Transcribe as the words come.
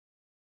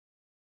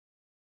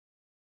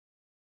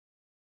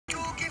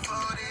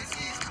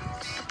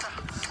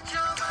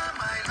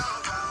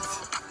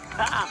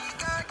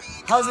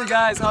How's it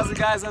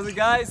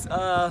guys?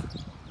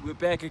 We're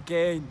back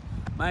again.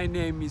 My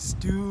name is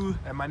Stu.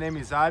 And my name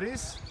is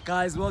Aris.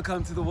 Guys,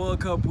 welcome to the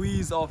World Cup.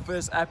 It's our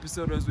first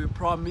episode as we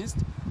promised.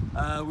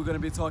 We're going to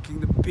be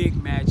talking the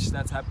big match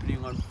that's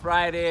happening on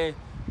Friday.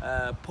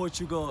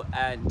 Portugal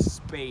and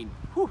Spain.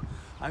 Whew.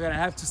 I'm going to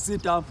have to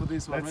sit down for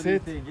this one. That's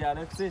what do you it? think? Yeah,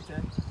 that's it.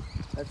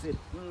 That's it.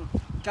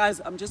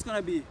 Guys, I'm just going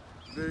to be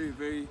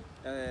very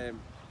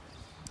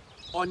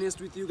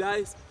honest with you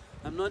guys.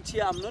 I'm not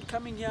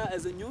coming here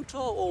as a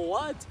neutral or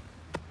what.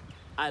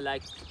 I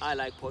like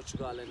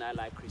Portugal and I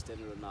like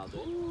Cristiano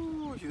Ronaldo.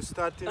 Ooh, you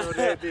starting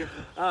already.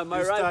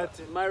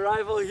 My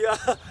rival here.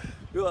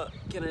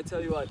 Can I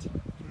tell you what?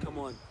 Come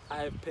on, I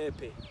have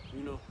Pepe.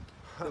 You know.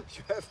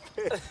 You have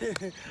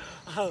Pepe.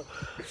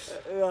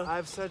 I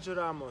have Sergio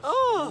Ramos.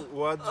 Oh,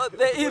 what?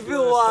 The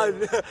evil one.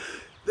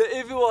 The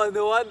evil one,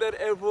 the one that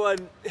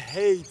everyone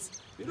hates.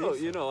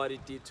 You know what he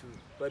did too.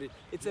 But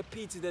it's a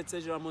pity that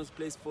Sergio Ramos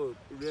plays for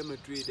Real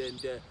Madrid,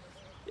 and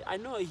I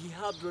know he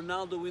helped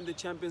Ronaldo win the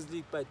Champions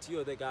League, but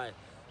the guy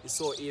is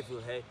so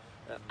evil. Hey,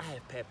 I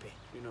have Pepe.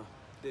 You know,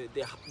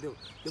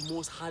 the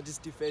most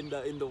hardest defender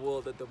in the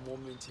world at the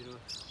moment. You know,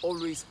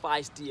 always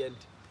feisty, and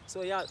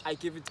so yeah, I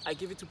give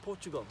it to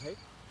Portugal. Hey.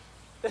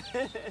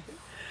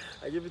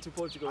 I give it to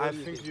Portugal. I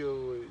think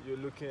you're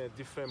looking at a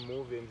different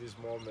movie in this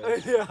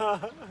moment. Yeah.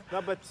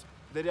 No, but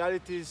the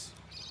reality is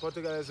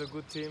Portugal is a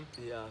good team.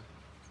 Yeah.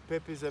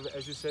 Pepe is,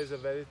 as you say, is a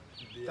very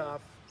tough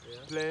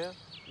player.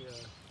 Yeah.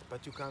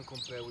 But you can't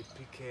compare with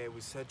Piqué,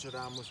 with Sergio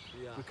Ramos.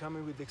 Yeah. We're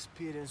coming with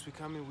experience. We're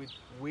coming with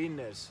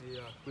winners. Yeah.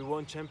 We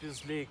won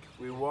Champions League.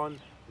 We won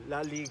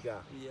La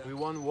Liga. Yeah. We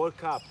won World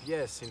Cup.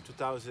 Yes, in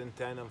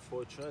 2010,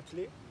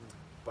 unfortunately.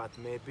 But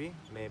maybe.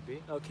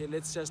 Okay,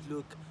 let's just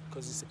look,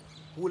 because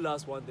who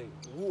last won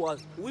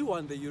we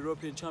won the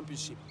European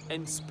Championship,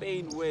 and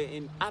Spain were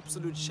in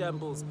absolute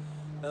shambles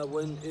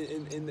when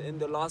in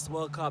the last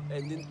World Cup,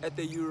 and at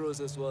the Euros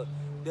as well.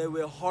 They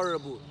were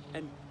horrible.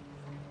 And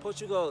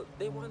Portugal,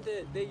 they won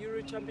the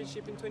Euro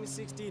Championship in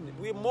 2016.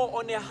 We're more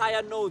on a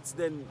higher notes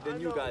than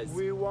you guys.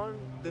 We won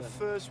the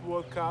first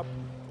World Cup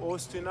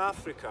hosted in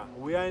Africa.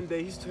 We are in the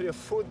history of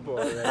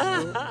football.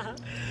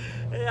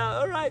 Yeah,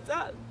 all right.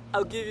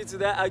 I'll give you to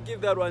that. I'll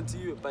give that one to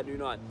you. But you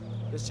know what?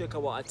 Let's check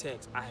out our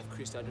attacks. I have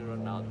Cristiano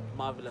Ronaldo,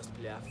 marvelous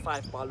player,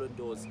 5 Ballon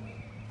d'Ors.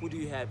 Who do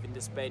you have in the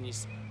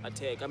Spanish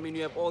attack? I mean,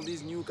 you have all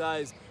these new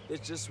guys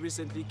that just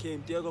recently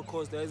came. Diego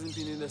Costa hasn't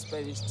been in the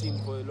Spanish team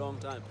for a long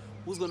time.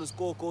 Who's gonna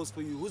score goals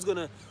for you? Who's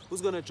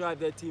gonna drive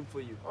that team for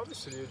you?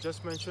 Obviously, you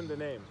just mentioned the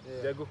name.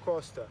 Yeah. Diego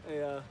Costa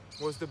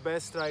was the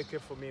best striker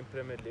for me in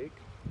Premier League.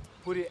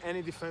 Putting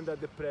any defender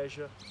under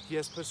pressure. He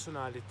has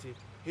personality.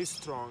 He's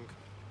strong.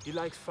 He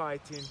likes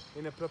fighting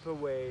in a proper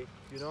way.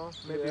 You know,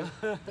 maybe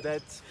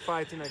that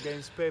fighting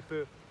against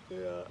Pepe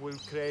will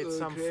create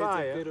some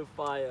fire. A bit of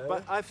fire.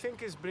 But I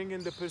think it's bringing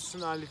the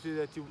personality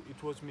that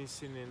it was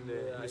missing in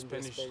the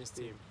Spanish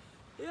team.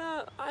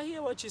 Yeah, I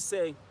hear what you're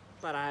saying.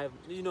 But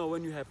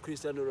when you have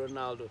Cristiano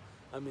Ronaldo,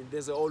 I mean,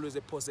 there's always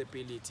a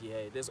possibility.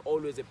 Hey, there's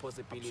always a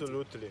possibility.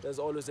 Absolutely. There's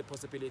always a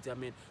possibility. I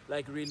mean,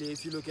 like really,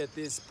 if you look at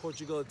this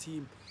Portugal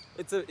team,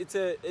 it's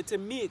a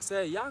mix,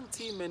 a young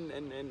team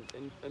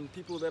and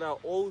people that are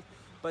old,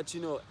 but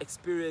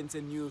experience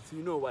and youth.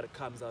 You know what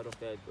comes out of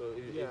that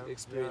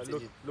experience. Yeah,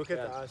 look at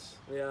us.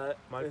 Yeah.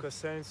 Marco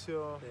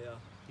Asensio.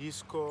 Yeah.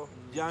 Isco,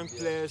 young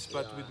players,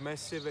 but with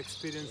massive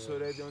experience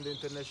already on the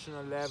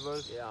international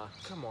level. Yeah.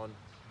 Come on.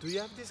 Do you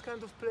have this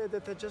kind of player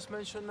that I just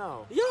mentioned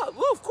now? Yeah,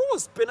 well, of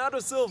course. Bernardo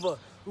Silva.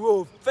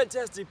 Whoa,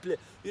 fantastic player.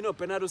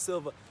 Bernardo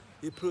Silva,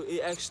 he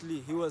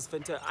was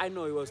fantastic. I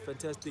know he was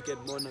fantastic at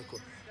Monaco,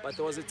 but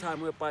there was a time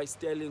whereby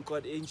Sterling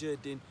got injured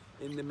in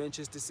the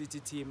Manchester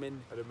City team,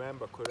 and I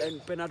remember, correct.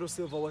 And Bernardo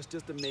Silva was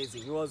just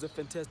amazing. He was a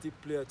fantastic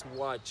player to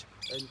watch.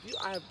 And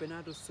I have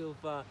Bernardo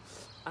Silva.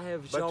 I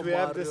have João But we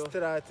have the Mario.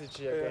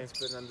 strategy against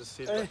Bernardo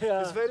Silva.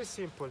 Yeah. It's very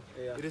simple.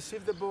 Yeah. He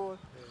receives the ball,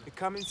 he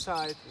comes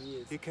inside,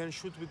 Yes. he can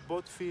shoot with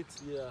both feet.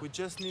 Yeah. We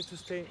just need to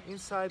stay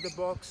inside the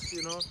box,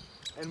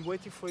 and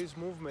waiting for his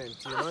movement,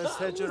 And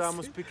Sergio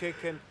Ramos, Piqué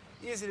can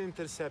easily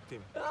intercept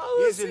him.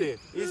 Easily.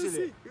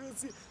 We'll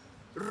see.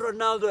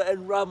 Ronaldo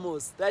and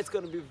Ramos. That's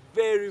going to be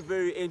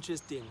very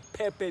interesting.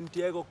 Pepe and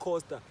Diego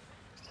Costa.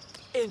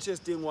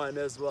 Interesting one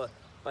as well.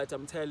 But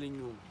I'm telling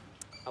you,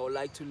 I would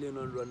like to lean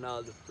on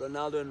Ronaldo.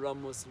 Ronaldo and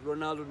Ramos.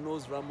 Ronaldo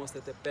knows Ramos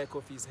at the back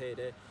of his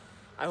head.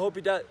 I hope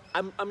he does.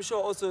 I'm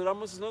sure also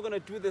Ramos is not going to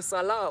do the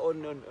Salah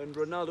on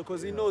Ronaldo,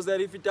 because he knows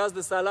that if he does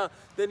the Salah,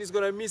 then he's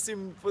going to miss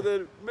him maybe for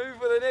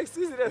the next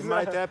season as well.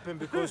 It might happen,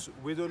 because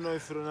we don't know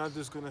if Ronaldo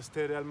is going to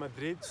stay Real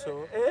Madrid.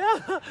 So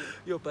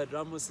Yeah. But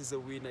Ramos is a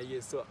winner,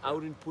 yes. So I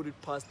wouldn't put it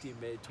past him,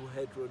 to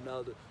head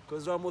Ronaldo,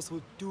 because Ramos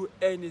would do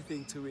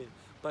anything to win.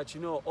 But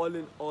all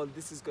in all,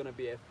 this is going to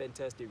be a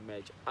fantastic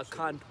match. I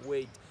can't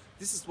wait.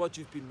 This is what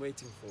you've been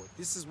waiting for.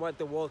 This is what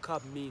the World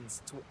Cup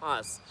means to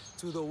us,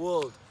 to the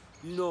world.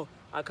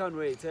 I can't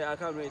wait. I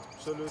can't wait.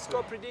 Absolutely.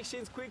 Score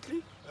predictions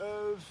quickly.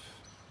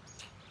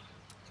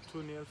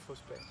 2-0 for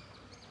Spain.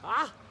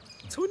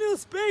 2-0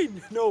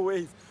 Spain. No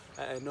ways.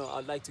 No,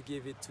 I'd like to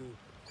give it to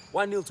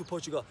 1-0 to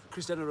Portugal.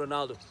 Cristiano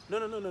Ronaldo. No.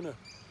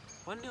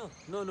 1-0.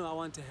 No, I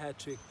want a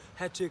hat-trick.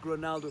 Hat-trick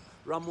Ronaldo.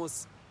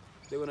 Ramos,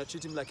 they're going to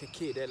treat him like a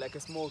kid, like a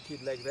small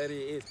kid, like that he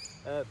is.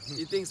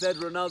 He thinks that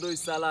Ronaldo is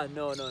Salah.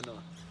 No.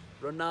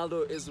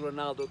 Ronaldo is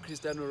Ronaldo.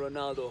 Cristiano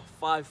Ronaldo.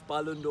 5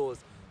 Ballon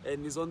d'Ors.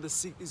 And he's on the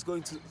he's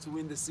going to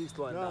win the 6th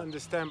one. No, now. I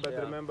understand, but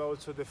remember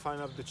also the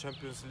final of the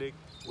Champions League.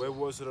 Where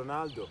was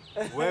Ronaldo?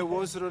 Where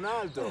was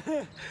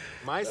Ronaldo?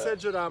 My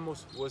Sergio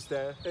Ramos was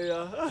there,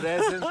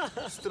 present,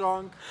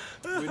 strong.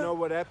 We know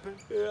what happened.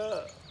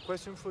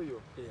 Question for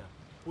you.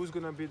 Who's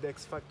gonna be the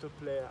X-Factor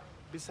player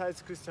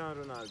besides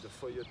Cristiano Ronaldo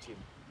for your team?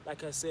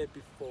 Like I said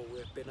before, we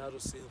have Bernardo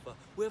Silva.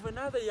 We have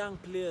another young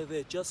player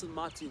there, Justin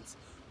Martins.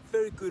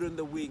 Very good on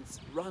the wings,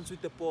 runs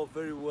with the ball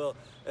very well.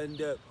 And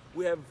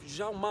we have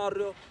João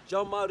Mario.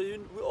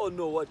 We all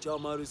know what João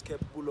Mario is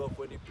capable of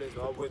when he plays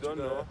for Portugal. We don't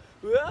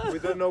know. We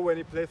don't know when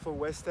he played for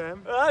West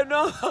Ham.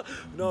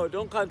 No,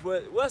 don't count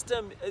West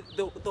Ham.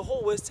 The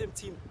whole West Ham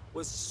team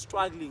was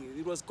struggling.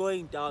 It was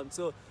going down.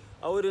 So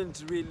I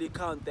wouldn't really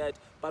count that.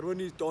 But when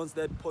he dons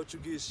that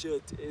Portuguese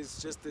shirt,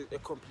 it's just a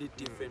complete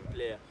different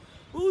player.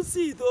 We'll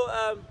see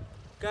though.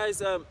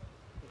 Guys,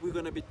 we're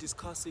going to be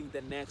discussing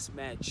the next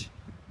match.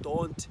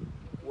 Don't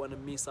want to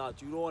miss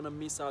out. You don't want to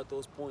miss out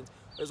those points.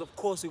 As of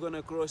course, you're going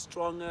to grow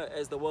stronger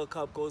as the World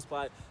Cup goes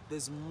by.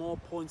 There's more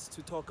points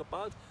to talk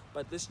about,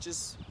 but let's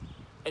just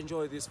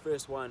enjoy this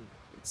first one.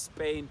 It's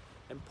Spain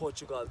and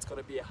Portugal. It's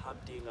going to be a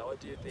humdinger. What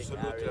do you think,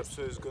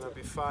 Absolutely, it's going to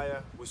be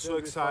fire. We're so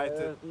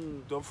excited.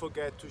 Don't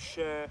forget to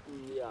share,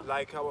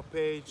 like our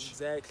page,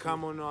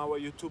 come on our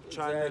YouTube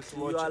channel to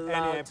watch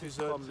any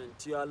episode.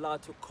 You're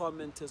allowed to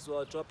comment as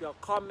well. Drop your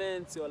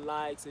comments, your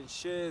likes and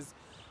shares.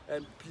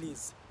 And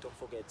please don't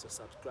forget to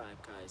subscribe,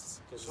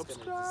 guys.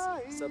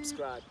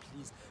 Subscribe,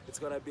 please. It's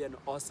gonna be an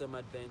awesome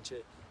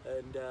adventure,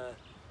 and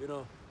you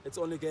know, it's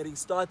only getting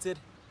started.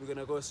 We're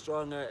gonna go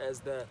stronger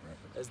as the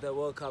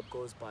World Cup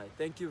goes by.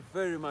 Thank you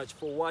very much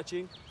for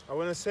watching. I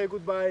wanna say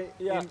goodbye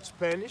in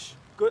Spanish.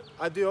 Good.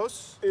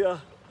 Adios. Okay.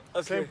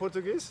 Same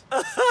Portuguese.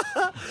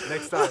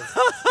 Next time.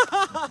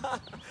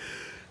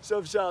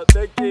 Shop.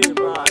 Thank you.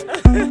 Bye.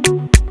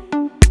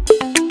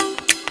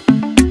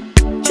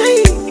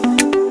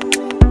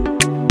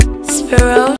 Spiro